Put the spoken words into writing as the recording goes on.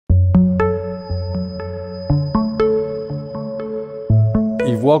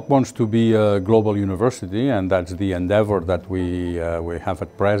UOC wants to be a global university, and that's the endeavor that we have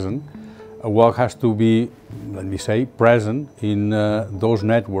at present. UOC has to be, let me say, present in those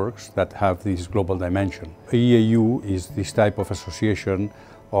networks that have this global dimension. IAU is this type of association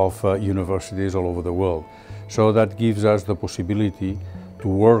of universities all over the world. So that gives us the possibility to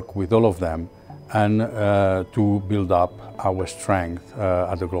work with all of them and to build up our strength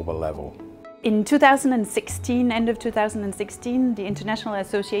at the global level. In 2016, end of 2016, the International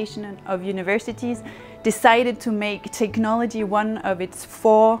Association of Universities decided to make technology one of its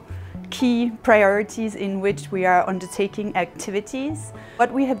 4 key priorities in which we are undertaking activities.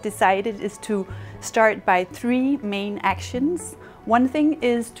 What we have decided is to start by 3 main actions. One thing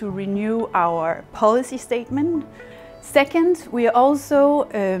is to renew our policy statement. Second, we are also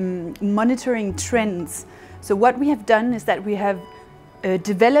monitoring trends. So what we have done is that we have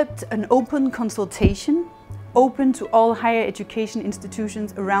developed an open consultation, open to all higher education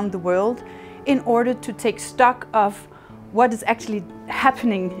institutions around the world, in order to take stock of what is actually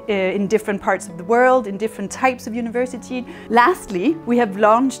happening in different parts of the world, in different types of university. Lastly, we have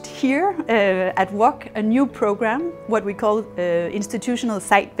launched here at UOC a new program, what we call institutional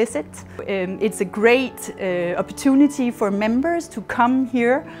site visits. It's a great opportunity for members to come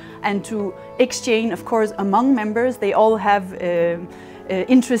here and to exchange, of course, among members. They all have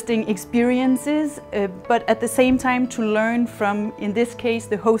interesting experiences, but at the same time to learn from, in this case,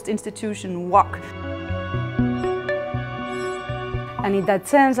 the host institution, UOC. And in that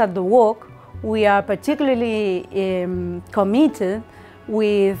sense, at the UOC, we are particularly committed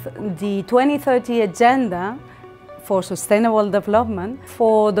with the 2030 Agenda for Sustainable Development.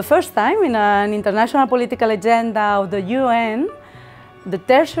 For the first time in an international political agenda of the UN, the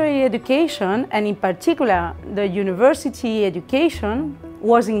tertiary education, and in particular the university education,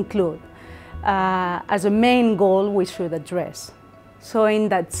 was included as a main goal we should address. So in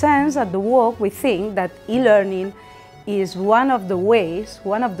that sense, at the UOC, we think that e-learning is one of the ways,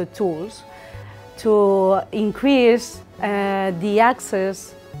 one of the tools to increase the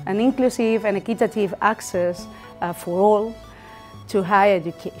access, an inclusive and equitable access for all to higher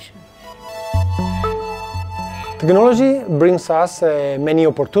education. Technology brings us many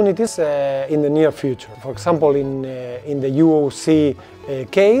opportunities in the near future. For example, in the UOC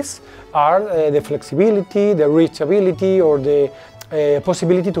case are the flexibility, the reachability, or the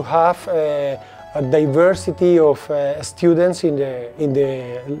possibility to have a diversity of students in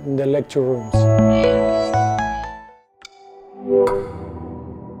the lecture rooms.